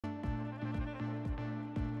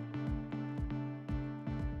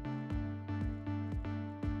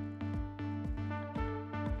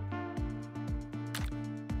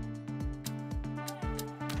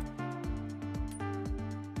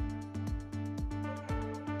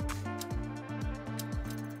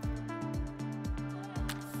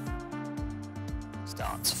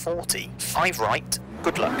Starts 40, 5 right,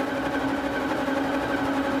 good luck.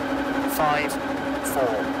 5,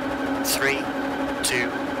 4, 3, 2,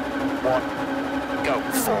 1, go.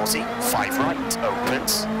 40, 5 right,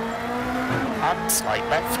 opens. And slide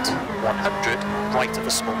left, 100, right of a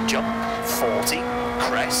small jump, 40,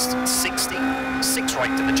 crest, 60, 6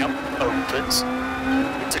 right of a jump, opens.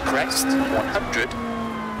 Into crest,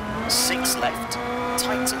 100, 6 left,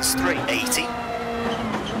 tightens 3, 80.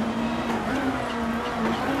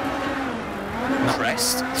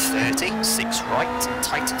 Crest, 30, 6 right,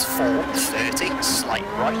 tightens 4, 30, slight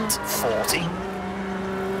right, 40.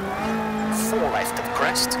 4 left of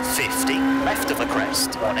crest, 50, left of a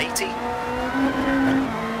crest, 180.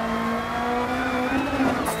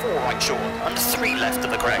 4 right short, and 3 left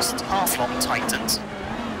of a crest, half long tightens.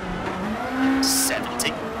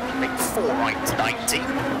 70, make 4 right, 90.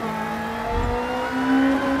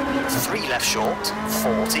 3 left short,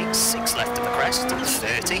 40, 6 left of the crest,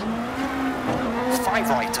 30. 5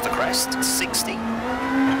 right of the crest, 60,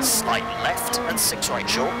 slight left and 6 right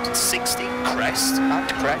short, 60, crest and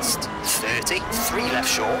crest, 30, 3 left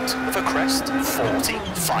short of a crest, 40,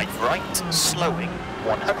 5 right, slowing,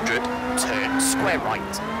 100, turn square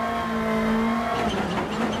right,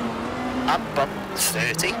 and bump,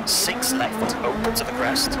 30, 6 left, opens of the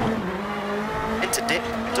crest, into dip,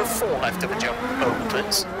 to 4 left of a jump,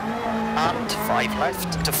 opens, and 5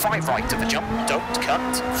 left, to 5 right of a jump, don't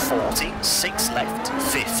cut, 40, 6 left,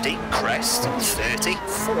 50, crest, 30,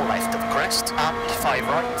 4 left of a crest, and 5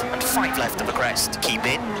 right, and 5 left of a crest, keep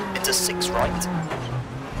in, into 6 right,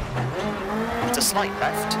 into slight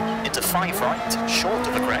left, into 5 right, short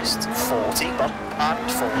of a crest, 40, bump,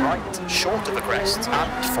 and 4 right, short of a crest,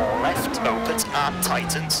 and 4 left, opens and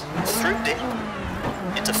tightens, through dip,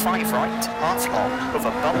 into 5 right, half long,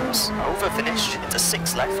 over bumps, over finish, into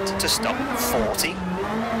 6 left, to stop, 40.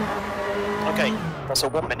 Okay, that's a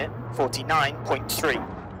 1 minute,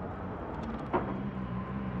 49.3.